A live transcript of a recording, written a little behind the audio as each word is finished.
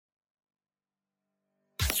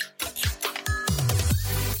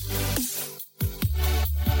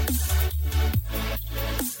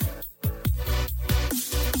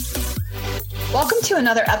Welcome to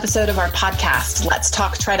another episode of our podcast, Let's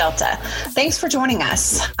Talk TriDelta. Thanks for joining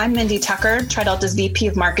us. I'm Mindy Tucker, TriDelta's VP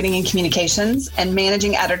of Marketing and Communications and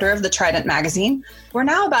Managing Editor of the Trident magazine. We're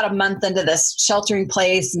now about a month into this sheltering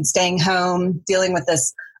place and staying home, dealing with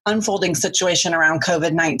this unfolding situation around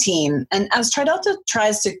COVID-19. And as TriDelta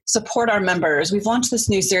tries to support our members, we've launched this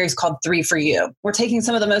new series called 3 for You. We're taking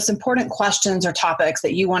some of the most important questions or topics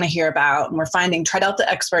that you want to hear about, and we're finding TriDelta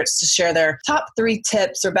experts to share their top 3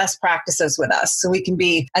 tips or best practices with us so we can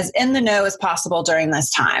be as in the know as possible during this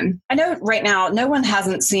time. I know right now, no one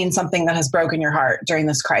hasn't seen something that has broken your heart during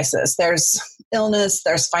this crisis. There's illness,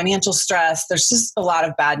 there's financial stress, there's just a lot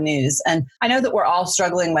of bad news. And I know that we're all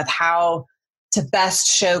struggling with how to best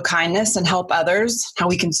show kindness and help others, how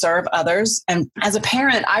we can serve others. And as a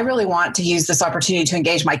parent, I really want to use this opportunity to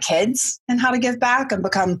engage my kids in how to give back and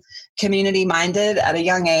become community-minded at a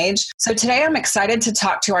young age. So today I'm excited to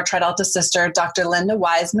talk to our TriDelta sister, Dr. Linda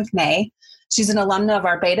Wise McNay. She's an alumna of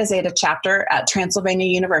our Beta Zeta chapter at Transylvania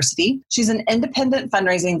University. She's an independent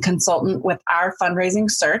fundraising consultant with Our Fundraising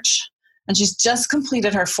Search. And she's just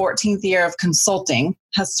completed her 14th year of consulting,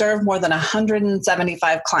 has served more than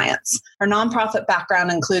 175 clients. Her nonprofit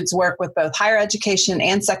background includes work with both higher education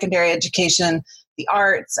and secondary education, the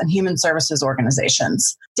arts, and human services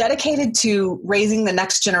organizations. Dedicated to raising the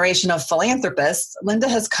next generation of philanthropists, Linda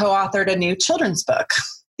has co-authored a new children's book,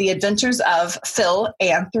 The Adventures of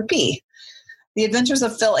Philanthropy. The Adventures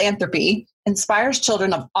of Philanthropy inspires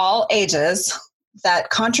children of all ages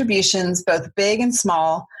that contributions, both big and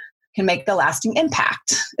small, can make the lasting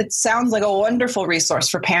impact. It sounds like a wonderful resource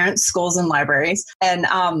for parents, schools, and libraries. And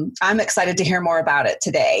I'm excited to hear more about it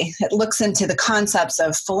today. It looks into the concepts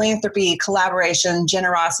of philanthropy, collaboration,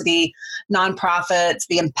 generosity, nonprofits,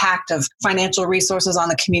 the impact of financial resources on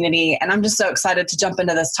the community. And I'm just so excited to jump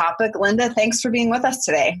into this topic. Linda, thanks for being with us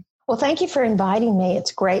today. Well, thank you for inviting me.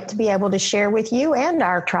 It's great to be able to share with you and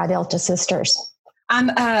our TriDelta sisters.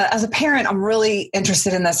 As a parent, I'm really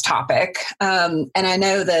interested in this topic. And I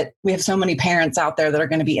know that we have so many parents out there that are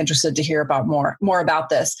going to be interested to hear about more about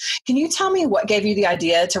this. Can you tell me what gave you the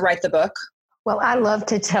idea to write the book? Well, I love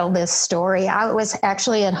to tell this story. I was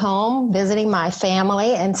actually at home visiting my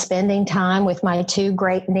family and spending time with my 2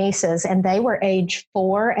 great nieces, and they were age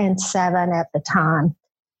 4 and 7 at the time.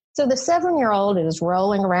 So the 7-year-old is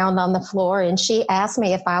rolling around on the floor, and she asked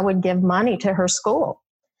me if I would give money to her school.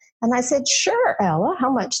 And I said, sure, Ella,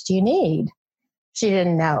 how much do you need? She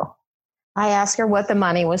didn't know. I asked her what the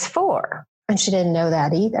money was for, and she didn't know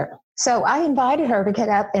that either. So I invited her to get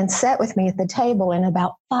up and sit with me at the table. In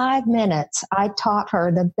about 5 minutes, I taught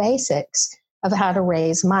her the basics of how to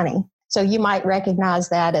raise money. So you might recognize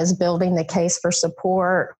that as building the case for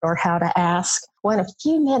support or how to ask. Well, in a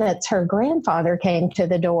few minutes, her grandfather came to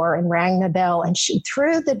the door and rang the bell, and she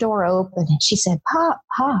threw the door open and she said, Pop,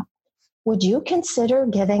 would you consider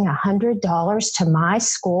giving $100 to my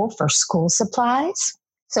school for school supplies?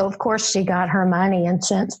 So, of course, she got her money. And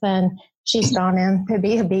since then, she's gone in to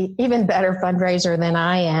be an even better fundraiser than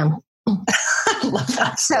I am. I love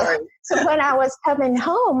that story. So when I was coming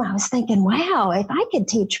home, I was thinking, wow, if I could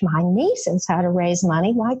teach my nieces how to raise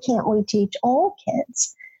money, why can't we teach all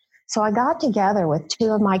kids? So I got together with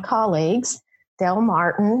 2 of my colleagues, Del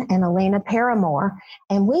Martin and Alina Paramore,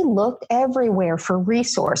 and we looked everywhere for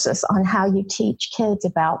resources on how you teach kids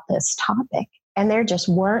about this topic, and there just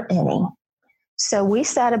weren't any. So we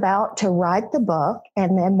set about to write the book,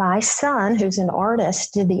 and then my son, who's an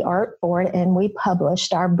artist, did the art for it, and we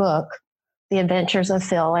published our book, The Adventures of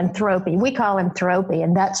Philanthropy. We call him Thropy,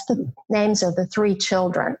 and that's the names of the 3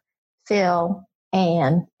 children, Phil,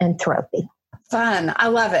 Anne, and Thropy. Fun. I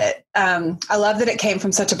love it. I love that it came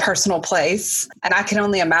from such a personal place. And I can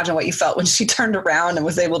only imagine what you felt when she turned around and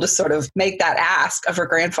was able to sort of make that ask of her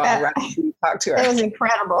grandfather right when you talked to her. It was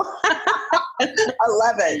incredible. I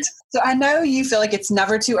love it. So I know you feel like it's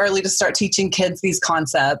never too early to start teaching kids these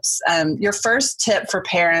concepts. Your first tip for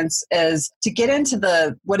parents is to get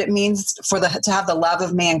into what it means to have the love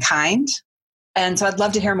of mankind. And so I'd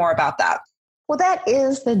love to hear more about that. Well, that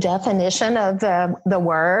is the definition of the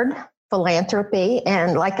word philanthropy.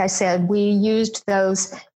 And like I said, we used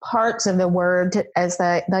those parts of the word as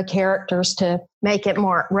the characters to make it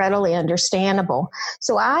more readily understandable.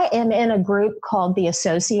 So I am in a group called the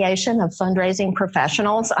Association of Fundraising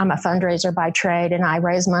Professionals. I'm a fundraiser by trade, and I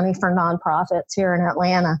raise money for nonprofits here in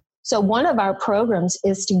Atlanta. So one of our programs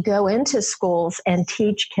is to go into schools and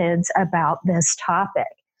teach kids about this topic.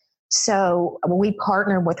 So we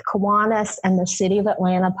partner with Kiwanis and the City of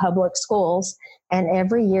Atlanta Public Schools, and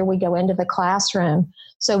every year we go into the classroom.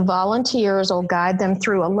 So volunteers will guide them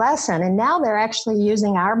through a lesson, and now they're actually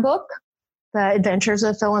using our book the Adventures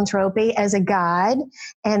of Philanthropy as a guide.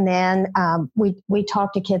 And then we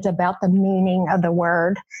talk to kids about the meaning of the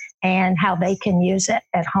word and how they can use it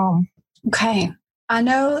at home. Okay. I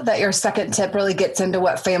know that your second tip really gets into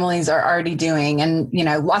what families are already doing. And,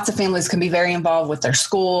 lots of families can be very involved with their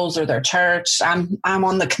schools or their church. I'm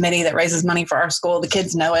on the committee that raises money for our school. The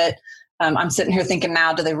kids know it. I'm sitting here thinking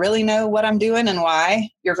now, do they really know what I'm doing and why?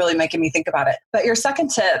 You're really making me think about it. But your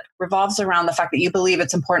second tip revolves around the fact that you believe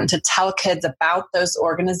it's important to tell kids about those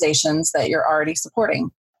organizations that you're already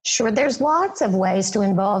supporting. Sure. There's lots of ways to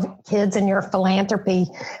involve kids in your philanthropy.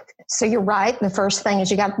 So you're right. The first thing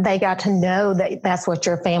is they got to know that that's what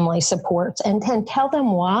your family supports, and then tell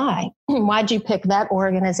them why. Why'd you pick that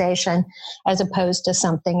organization as opposed to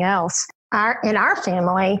something else? In our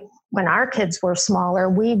family, when our kids were smaller,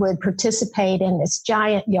 we would participate in this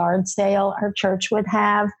giant yard sale our church would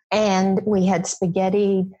have, and we had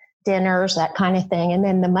spaghetti dinners, that kind of thing. And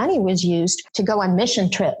then the money was used to go on mission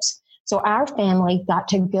trips. So our family got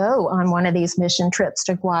to go on one of these mission trips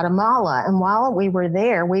to Guatemala. And while we were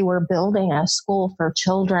there, we were building a school for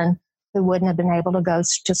children who wouldn't have been able to go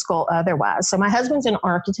to school otherwise. So my husband's an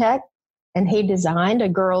architect, and he designed a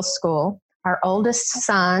girls' school. Our oldest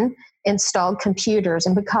son installed computers,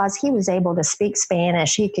 and because he was able to speak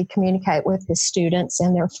Spanish, he could communicate with his students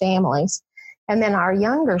and their families. And then our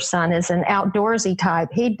younger son is an outdoorsy type.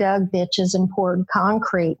 He dug ditches and poured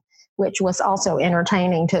concrete, which was also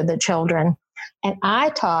entertaining to the children. And I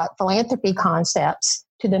taught philanthropy concepts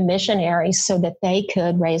to the missionaries so that they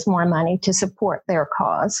could raise more money to support their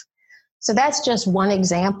cause. So that's just one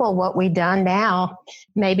example of what we've done now,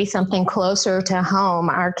 maybe something closer to home.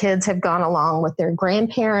 Our kids have gone along with their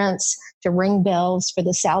grandparents to ring bells for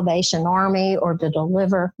the Salvation Army or to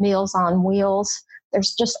deliver Meals on Wheels.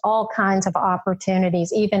 There's just all kinds of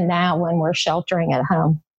opportunities, even now when we're sheltering at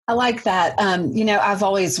home. I like that. I've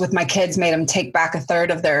always, with my kids, made them take back a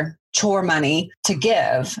third of their chore money to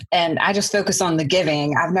give. And I just focus on the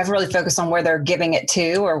giving. I've never really focused on where they're giving it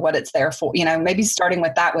to or what it's there for. Maybe starting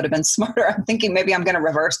with that would have been smarter. I'm thinking maybe I'm going to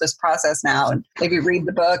reverse this process now and maybe read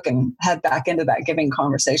the book and head back into that giving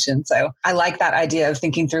conversation. So I like that idea of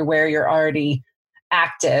thinking through where you're already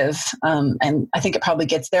active. And I think it probably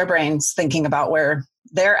gets their brains thinking about where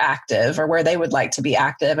they're active or where they would like to be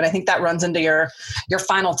active. And I think that runs into your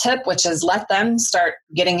final tip, which is let them start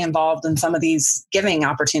getting involved in some of these giving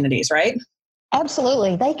opportunities, right?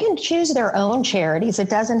 Absolutely. They can choose their own charities. It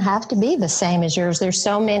doesn't have to be the same as yours. There's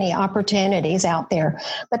so many opportunities out there,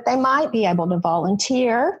 but they might be able to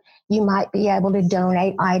volunteer. You might be able to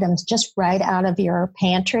donate items just right out of your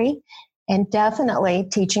pantry. And definitely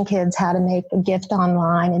teaching kids how to make a gift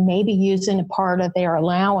online and maybe using a part of their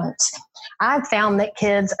allowance. I've found that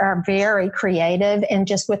kids are very creative, and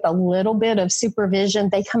just with a little bit of supervision,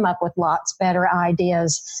 they come up with lots better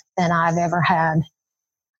ideas than I've ever had.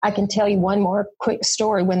 I can tell you one more quick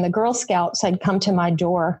story. When the Girl Scouts had come to my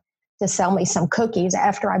door to sell me some cookies,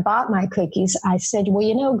 after I bought my cookies, I said,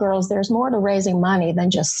 well, girls, there's more to raising money than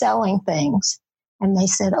just selling things. And they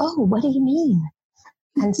said, oh, what do you mean?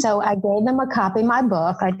 And so I gave them a copy of my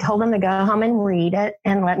book. I told them to go home and read it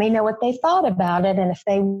and let me know what they thought about it. And if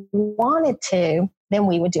they wanted to, then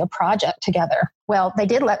we would do a project together. Well, they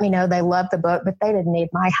did let me know they loved the book, but they didn't need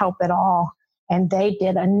my help at all. And they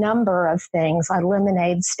did a number of things, a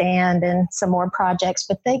lemonade stand and some more projects.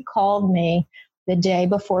 But they called me the day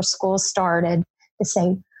before school started to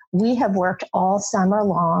say, we have worked all summer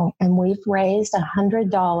long and we've raised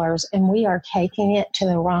 $100 and we are taking it to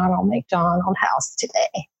the Ronald McDonald House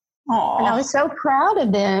today. Aww. And I was so proud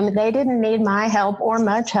of them. They didn't need my help or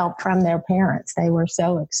much help from their parents. They were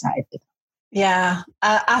so excited. Yeah,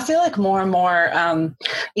 I feel like more and more,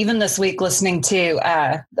 even this week listening to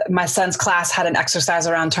my son's class had an exercise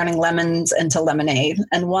around turning lemons into lemonade.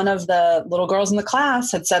 And one of the little girls in the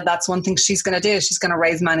class had said that's one thing she's going to do. She's going to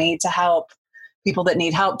raise money to help people that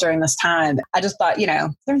need help during this time. I just thought,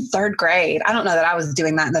 they're in third grade. I don't know that I was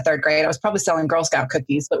doing that in the third grade. I was probably selling Girl Scout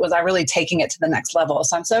cookies, but was I really taking it to the next level?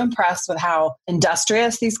 So I'm so impressed with how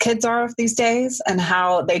industrious these kids are these days and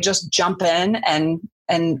how they just jump in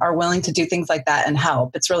and are willing to do things like that and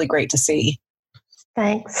help. It's really great to see.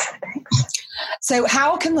 Thanks. So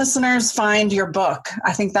how can listeners find your book?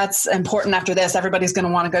 I think that's important. After this, everybody's going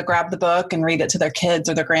to want to go grab the book and read it to their kids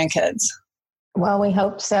or their grandkids. Well, we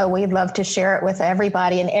hope so. We'd love to share it with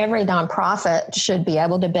everybody, and every nonprofit should be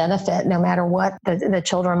able to benefit no matter what the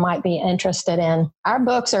children might be interested in. Our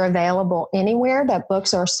books are available anywhere that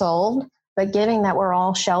books are sold, but given that we're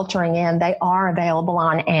all sheltering in, they are available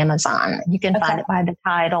on Amazon. You can find it by the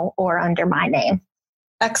title or under my name.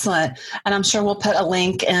 Excellent. And I'm sure we'll put a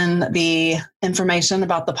link in the information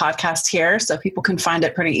about the podcast here so people can find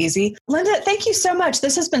it pretty easy. Linda, thank you so much.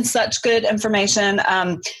 This has been such good information.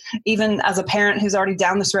 Even as a parent who's already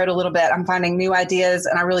down this road a little bit, I'm finding new ideas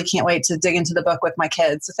and I really can't wait to dig into the book with my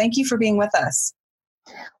kids. So thank you for being with us.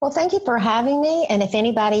 Well, thank you for having me. And if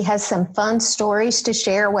anybody has some fun stories to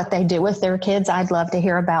share what they do with their kids, I'd love to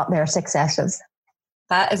hear about their successes.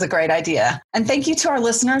 That is a great idea. And thank you to our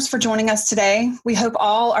listeners for joining us today. We hope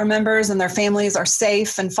all our members and their families are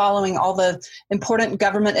safe and following all the important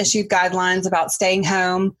government-issued guidelines about staying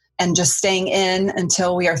home and just staying in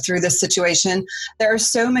until we are through this situation. There are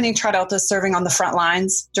so many TriDeltas serving on the front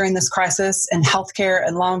lines during this crisis in healthcare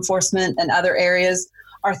and law enforcement and other areas.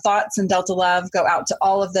 Our thoughts and Delta love go out to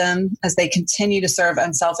all of them as they continue to serve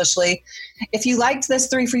unselfishly. If you liked this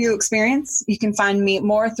 3 for You experience, you can find me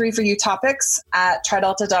more 3 for You topics at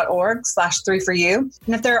tridelta.org/3foryou.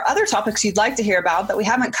 And if there are other topics you'd like to hear about that we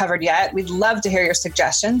haven't covered yet, we'd love to hear your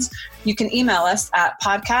suggestions. You can email us at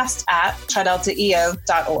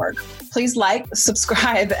podcast@trideltaeo.org. Please like,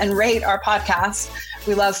 subscribe, and rate our podcast.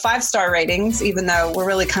 We love 5-star ratings, even though we're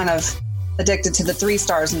really kind of addicted to the 3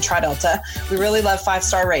 stars in TriDelta. We really love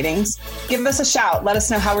 5-star ratings. Give us a shout. Let us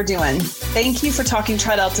know how we're doing. Thank you for talking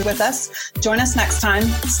TriDelta with us. Join us next time.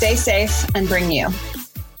 Stay safe and bring you.